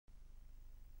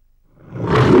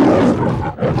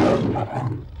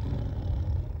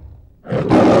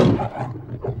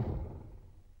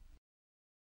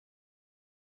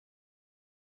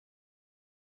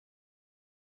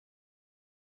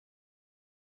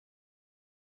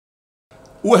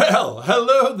Well,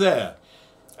 hello there.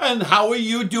 And how are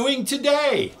you doing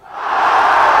today?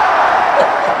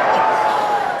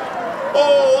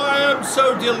 Oh, I am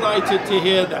so delighted to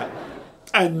hear that.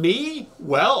 And me?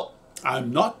 Well,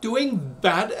 I'm not doing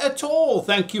bad at all.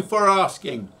 Thank you for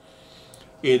asking.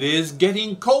 It is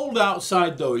getting cold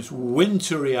outside though. It's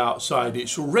wintry outside.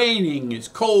 It's raining, it's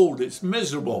cold, it's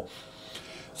miserable.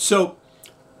 So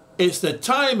it's the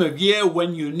time of year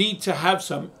when you need to have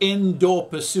some indoor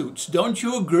pursuits. Don't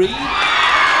you agree? Of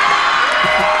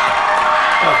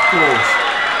course.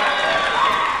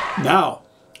 Now,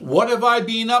 what have I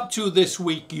been up to this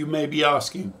week, you may be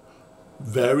asking?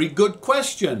 Very good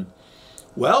question.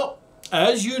 Well,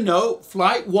 as you know,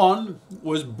 Flight 1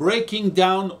 was breaking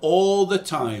down all the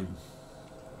time.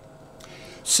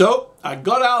 So I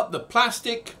got out the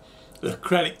plastic, the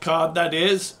credit card that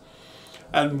is,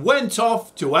 and went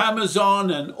off to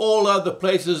Amazon and all other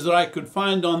places that I could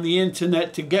find on the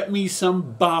internet to get me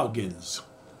some bargains.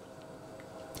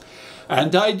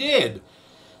 And I did.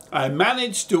 I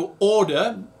managed to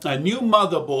order a new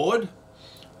motherboard,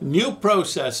 new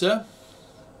processor,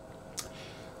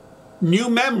 new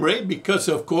memory, because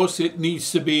of course it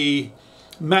needs to be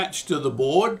matched to the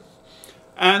board,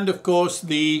 and of course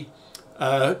the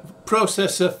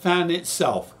processor fan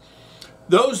itself.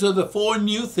 Those are the 4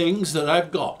 new things that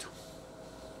I've got.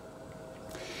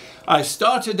 I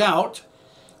started out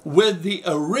with the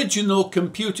original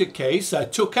computer case. I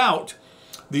took out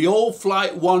the old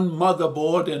Flight 1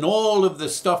 motherboard and all of the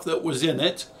stuff that was in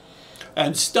it,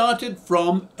 and started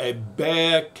from a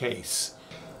bare case.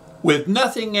 With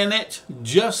nothing in it,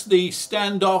 just the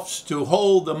standoffs to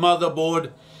hold the motherboard,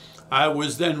 I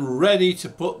was then ready to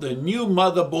put the new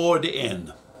motherboard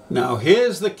in. Now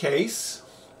here's the case.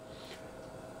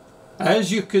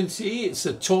 As you can see, it's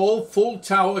a tall, full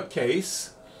tower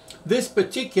case. This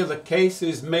particular case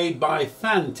is made by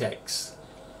Phanteks,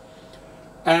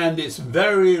 and it's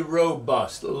very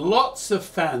robust. Lots of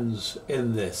fans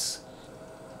in this.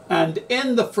 And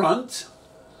in the front,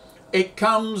 it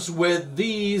comes with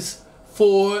these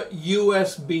 4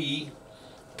 USB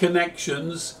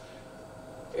connections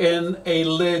in a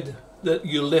lid that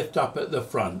you lift up at the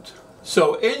front.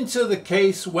 So into the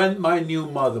case went my new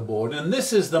motherboard, and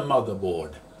this is the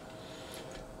motherboard.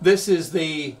 This is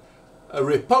the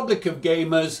Republic of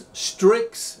Gamers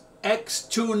Strix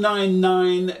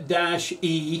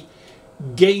X299-E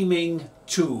Gaming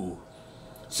 2.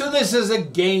 So this is a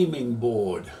gaming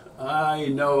board. I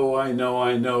know.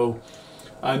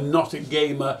 I'm not a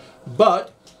gamer,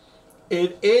 but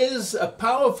it is a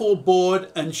powerful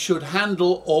board and should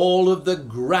handle all of the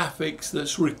graphics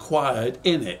that's required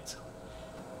in it.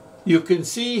 You can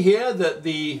see here that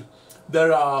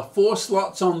there are 4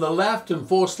 slots on the left and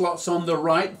 4 slots on the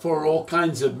right for all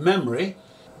kinds of memory.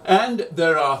 And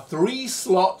there are 3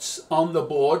 slots on the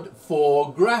board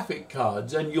for graphic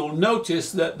cards. And you'll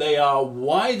notice that they are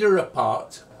wider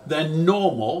apart than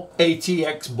normal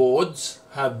ATX boards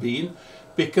have been,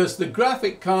 because the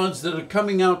graphic cards that are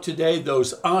coming out today,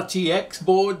 those RTX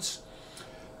boards,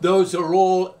 those are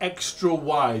all extra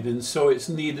wide, and so it's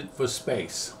needed for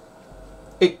space.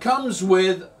 It comes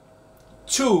with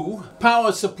 2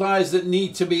 power supplies that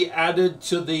need to be added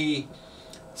to the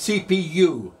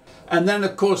CPU. And then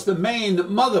of course the main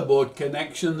motherboard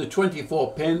connection, the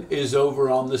 24 pin, is over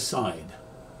on the side.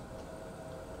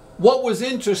 What was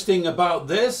interesting about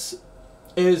this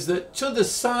is that to the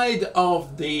side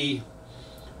of the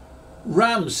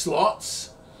RAM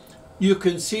slots, you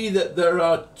can see that there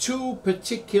are 2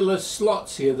 particular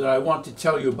slots here that I want to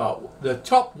tell you about. The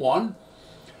top one,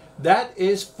 that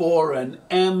is for an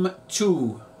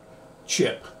M2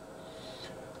 chip.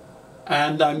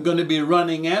 And I'm going to be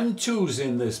running M2s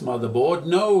in this motherboard,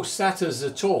 no SATAs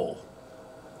at all.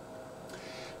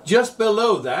 Just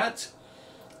below that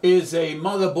is a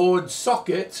motherboard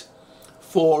socket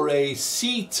for a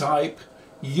C-type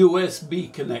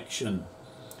USB connection,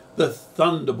 the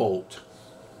Thunderbolt.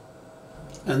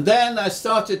 And then I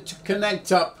started to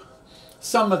connect up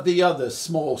some of the other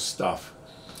small stuff.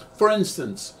 For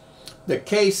instance, the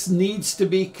case needs to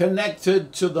be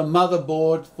connected to the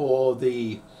motherboard for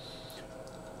the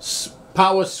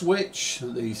power switch,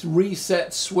 the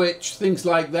reset switch, things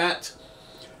like that.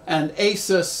 And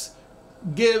Asus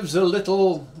gives a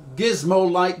little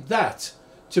gizmo like that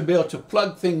to be able to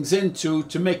plug things into,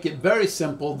 to make it very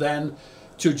simple then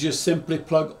to just simply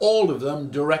plug all of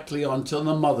them directly onto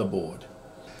the motherboard.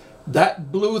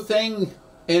 That blue thing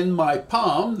in my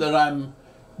palm that I'm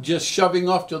just shoving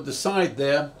off to the side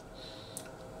there,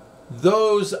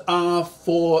 those are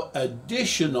for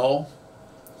additional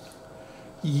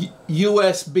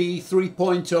USB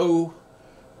 3.0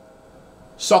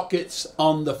 sockets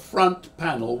on the front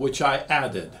panel, which I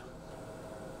added.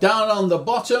 Down on the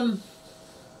bottom,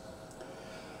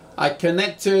 I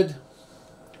connected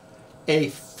a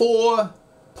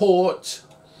 4-port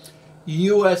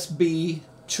USB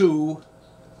 2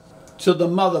 to the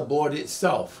motherboard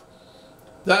itself.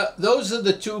 Those are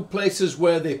the two places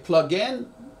where they plug in,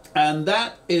 and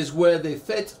that is where they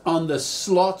fit on the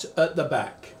slot at the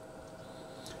back.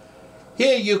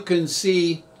 Here you can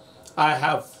see I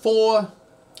have 4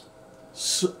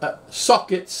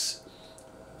 sockets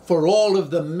for all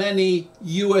of the many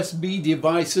USB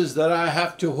devices that I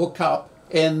have to hook up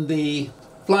in the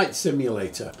flight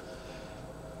simulator.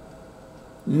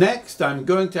 Next, I'm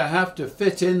going to have to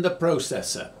fit in the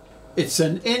processor. It's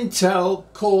an Intel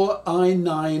Core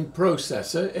i9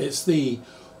 processor. It's the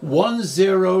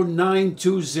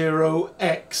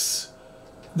 10920X.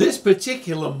 This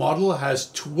particular model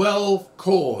has 12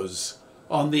 cores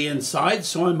on the inside,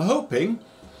 so I'm hoping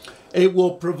it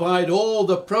will provide all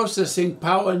the processing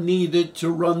power needed to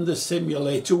run the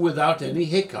simulator without any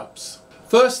hiccups.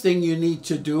 First thing you need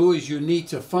to do is you need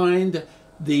to find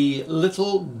the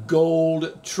little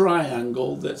gold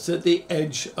triangle that's at the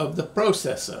edge of the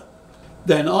processor.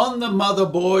 Then on the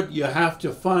motherboard you have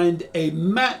to find a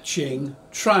matching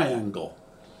triangle.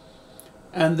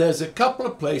 And there's a couple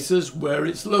of places where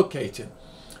it's located.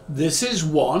 This is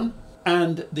one,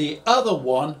 and the other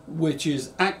one, which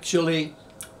is actually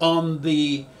on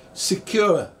the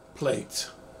secure plate.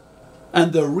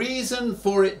 And the reason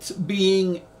for it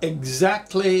being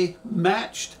exactly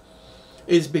matched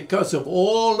is because of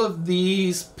all of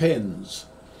these pins.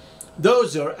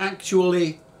 Those are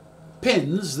actually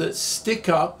pins that stick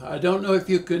up. I don't know if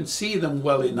you can see them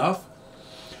well enough,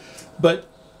 but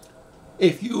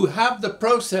if you have the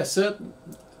processor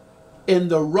in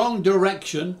the wrong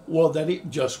direction, well, then it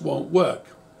just won't work.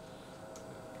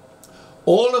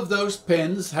 All of those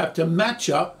pins have to match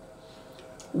up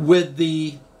with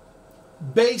the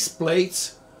base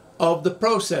plates of the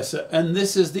processor, and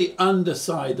this is the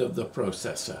underside of the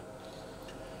processor.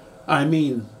 I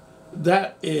mean,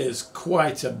 that is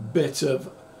quite a bit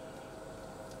of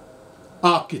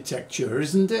architecture,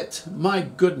 isn't it? My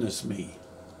goodness me.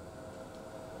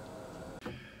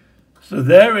 So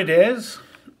there it is.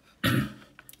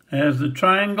 There's the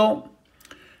triangle,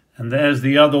 and there's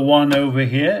the other one over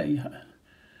here.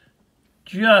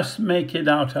 Just make it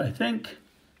out, I think.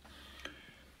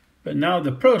 But now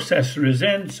the processor is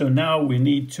in, so now we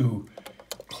need to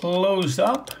close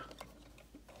up.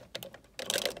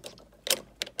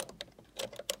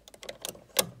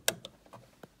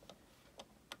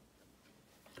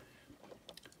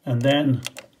 And then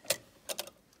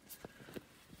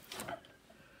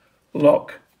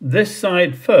lock this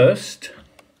side first.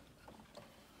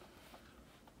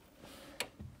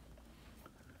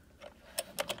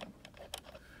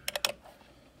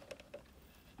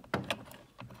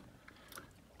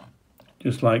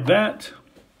 Just like that.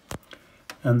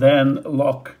 And then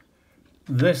lock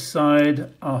this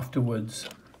side afterwards.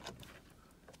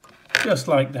 Just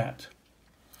like that.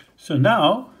 So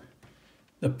now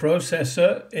the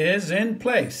processor is in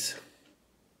place.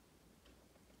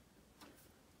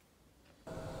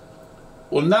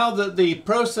 Well, now that the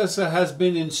processor has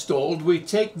been installed, we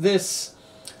take this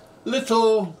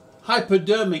little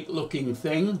hypodermic looking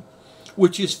thing,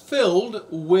 which is filled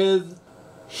with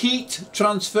heat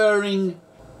transferring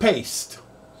paste.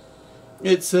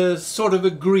 It's a sort of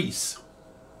a grease,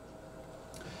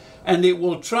 and it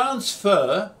will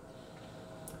transfer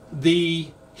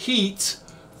the heat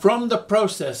from the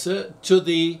processor to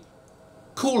the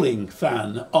cooling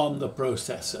fan on the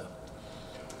processor.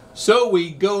 So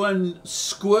we go and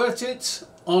squirt it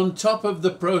on top of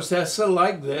the processor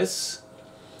like this,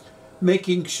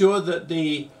 making sure that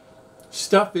the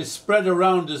stuff is spread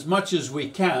around as much as we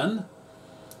can.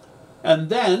 And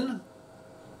then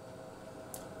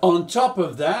on top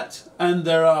of that, and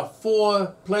there are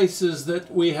 4 places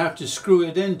that we have to screw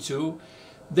it into,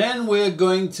 then we're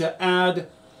going to add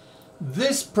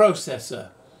this processor,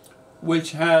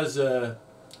 which has a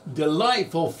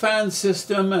delightful fan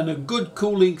system and a good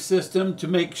cooling system to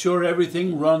make sure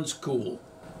everything runs cool.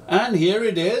 And here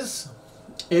it is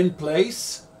in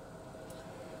place.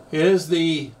 Here's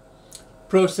the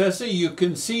processor. You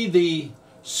can see the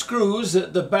screws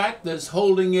at the back that's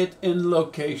holding it in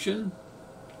location.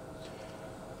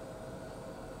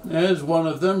 There's one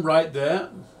of them right there.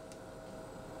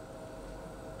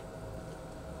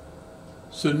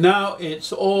 So now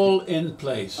it's all in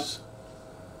place.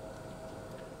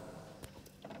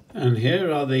 And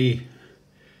here are the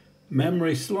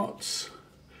memory slots.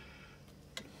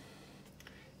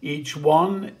 Each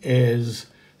one is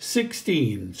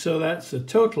 16, so that's a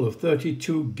total of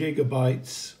 32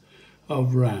 gigabytes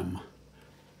of RAM.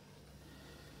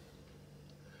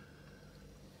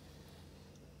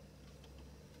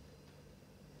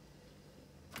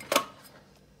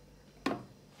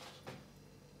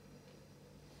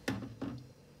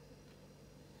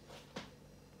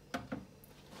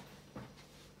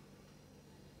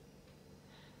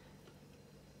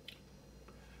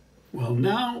 Well,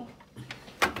 now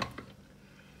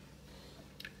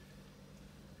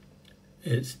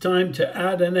it's time to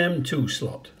add an M2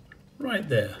 slot right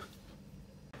there.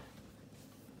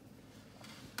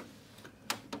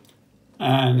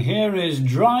 And here is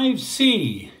drive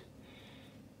C,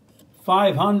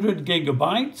 500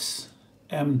 gigabytes,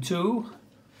 M2.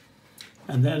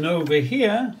 And then over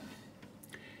here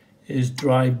is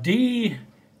drive D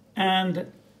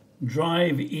and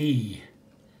drive E.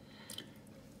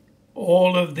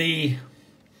 All of the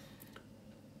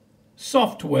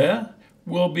software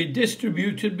will be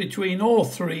distributed between all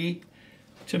three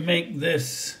to make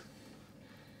this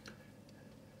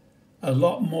a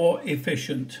lot more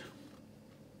efficient.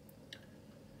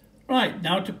 Right,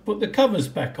 now to put the covers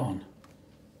back on.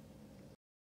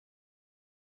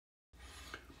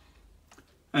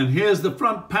 And here's the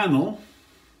front panel.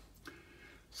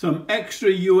 Some extra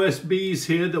USBs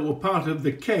here that were part of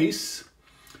the case.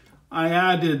 I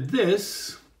added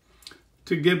this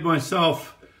to give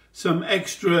myself some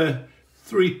extra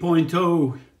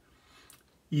 3.0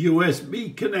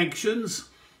 USB connections,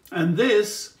 and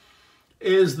this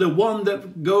is the one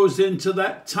that goes into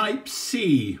that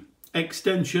Type-C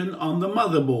extension on the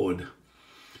motherboard.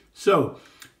 So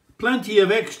plenty of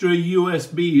extra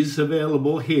USBs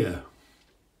available here.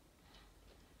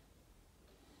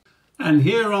 And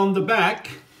here on the back,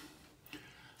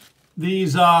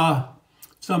 these are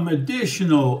some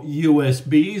additional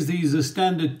USBs. These are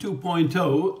standard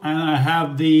 2.0, and I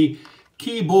have the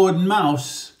keyboard and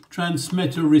mouse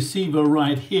transmitter receiver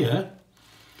right here.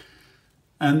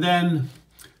 And then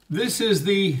this is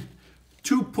the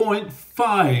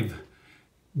 2.5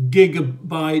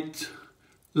 gigabyte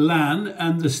LAN,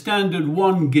 and the standard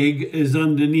 1 gig is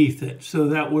underneath it. So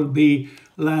that will be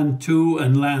LAN 2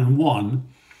 and LAN 1.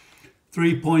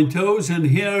 3.0s, and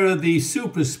here are the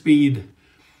super speed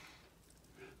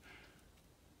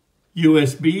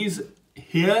USBs.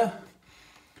 Here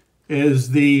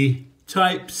is the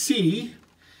Type-C,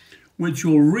 which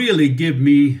will really give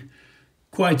me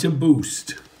quite a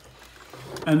boost.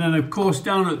 And then of course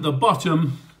down at the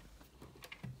bottom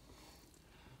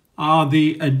are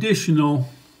the additional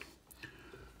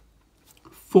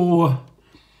 4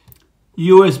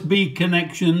 USB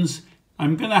connections.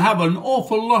 I'm going to have an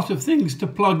awful lot of things to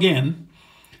plug in,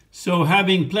 so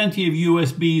having plenty of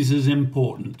USBs is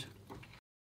important.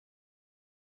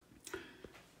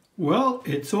 Well,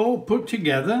 it's all put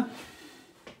together.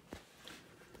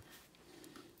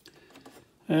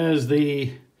 There's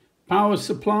the power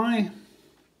supply.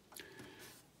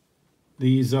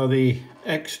 These are the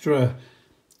extra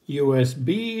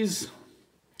USBs.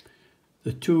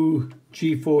 The 2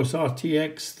 GeForce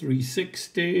RTX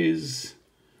 360s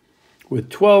with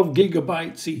 12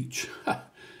 gigabytes each.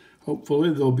 Hopefully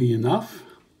there'll be enough.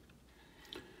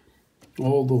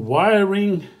 All the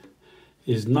wiring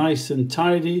is nice and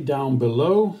tidy down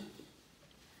below.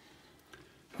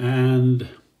 And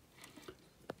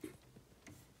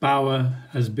power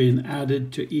has been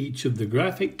added to each of the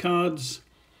graphic cards.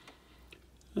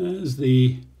 There's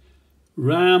the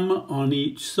RAM on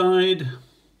each side.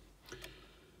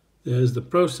 There's the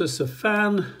processor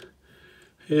fan.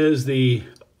 Here's the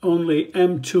only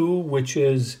M2 which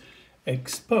is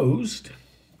exposed.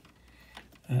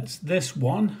 That's this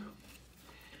one.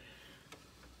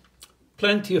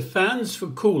 Plenty of fans for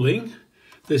cooling.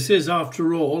 This is,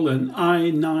 after all, an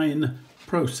i9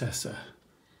 processor.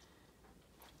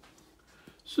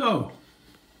 So,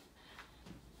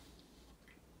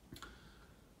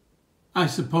 I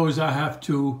suppose I have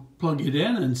to plug it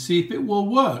in and see if it will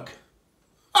work.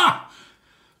 Ah!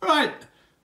 Right.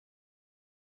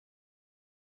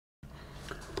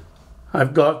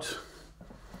 I've got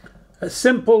a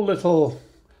simple little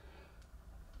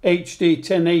HD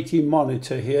 1080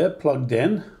 monitor here plugged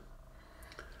in,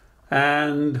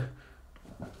 and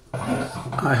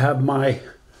I have my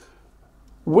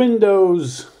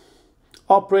Windows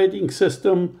operating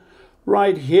system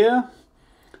right here,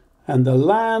 and the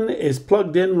LAN is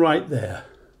plugged in right there.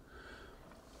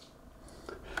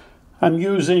 I'm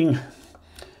using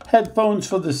headphones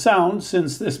for the sound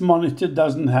since this monitor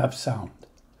doesn't have sound.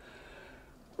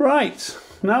 Right,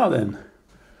 now then,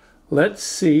 Let's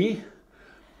see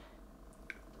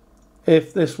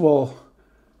if this will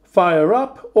fire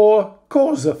up or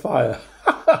cause a fire.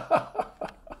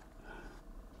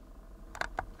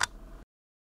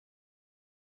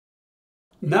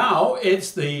 Now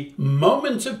it's the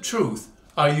moment of truth.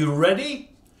 Are you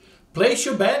ready? Place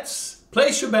your bets.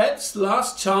 Place your bets.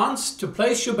 Last chance to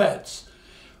place your bets.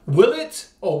 Will it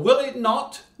or will it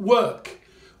not work?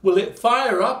 Will it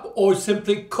fire up or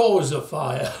simply cause a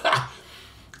fire?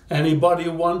 Anybody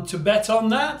want to bet on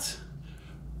that?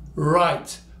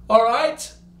 Right. All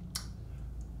right.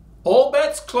 All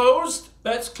bets closed.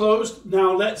 Bets closed.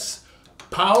 Now let's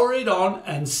power it on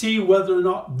and see whether or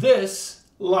not this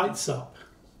lights up.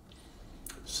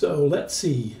 So let's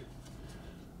see.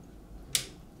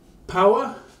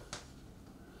 Power.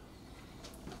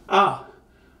 Ah,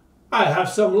 I have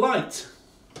some light.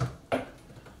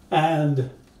 And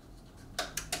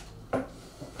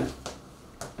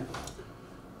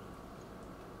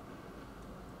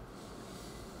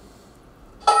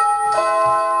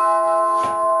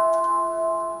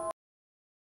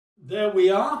there we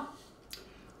are.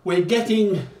 We're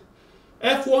getting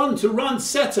F1 to run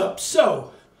setup.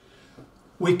 So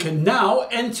we can now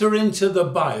enter into the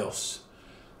BIOS.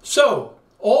 So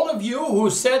all of you who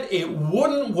said it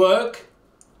wouldn't work,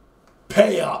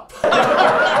 pay up. Right,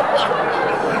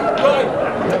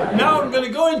 now I'm going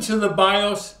to go into the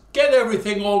BIOS, get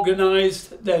everything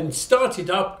organized, then start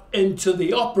it up into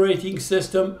the operating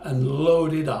system and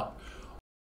load it up.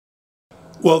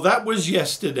 Well, that was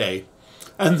yesterday,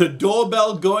 and the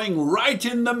doorbell going right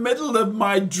in the middle of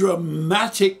my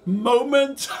dramatic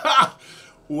moment.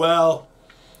 Well,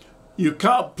 you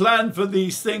can't plan for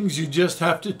these things, you just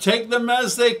have to take them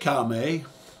as they come, eh?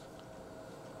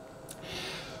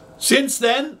 Since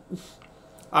then,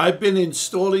 I've been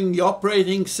installing the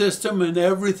operating system and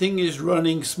everything is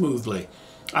running smoothly.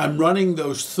 I'm running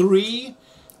those 3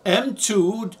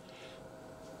 M2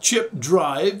 chip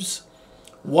drives.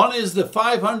 One is the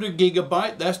 500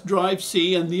 gigabyte, that's drive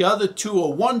C, and the other 2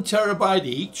 are 1 terabyte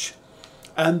each.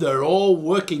 And they're all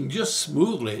working just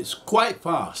smoothly. It's quite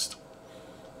fast.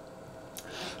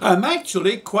 I'm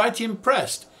actually quite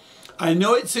impressed. I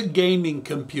know it's a gaming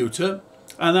computer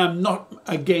and I'm not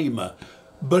a gamer,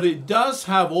 but it does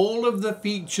have all of the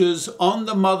features on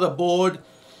the motherboard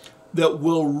that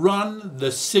will run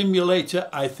the simulator,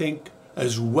 I think,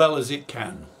 as well as it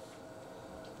can.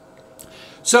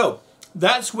 So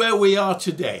that's where we are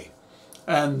today.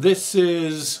 And this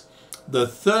is the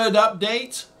 3rd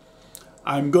update.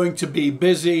 I'm going to be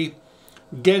busy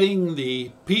getting the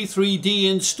P3D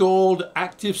installed,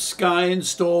 Active Sky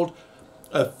installed,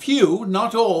 a few,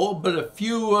 not all, but a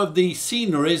few of the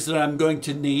sceneries that I'm going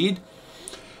to need,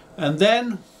 and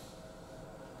then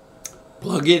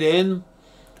plug it in,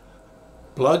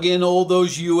 plug in all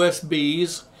those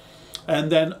USBs,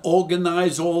 and then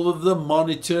organize all of the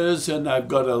monitors, and I've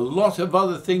got a lot of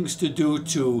other things to do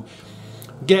to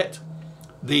get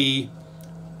the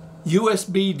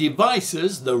USB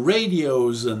devices, the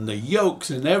radios and the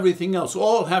yokes and everything else,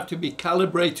 all have to be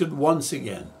calibrated once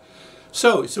again.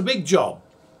 So it's a big job.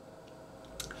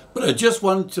 But I just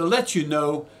wanted to let you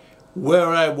know where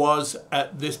I was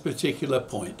at this particular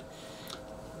point.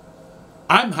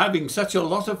 I'm having such a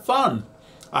lot of fun.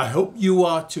 I hope you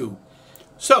are too.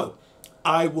 So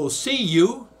I will see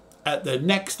you at the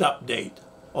next update.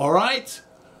 All right?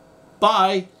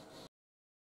 Bye.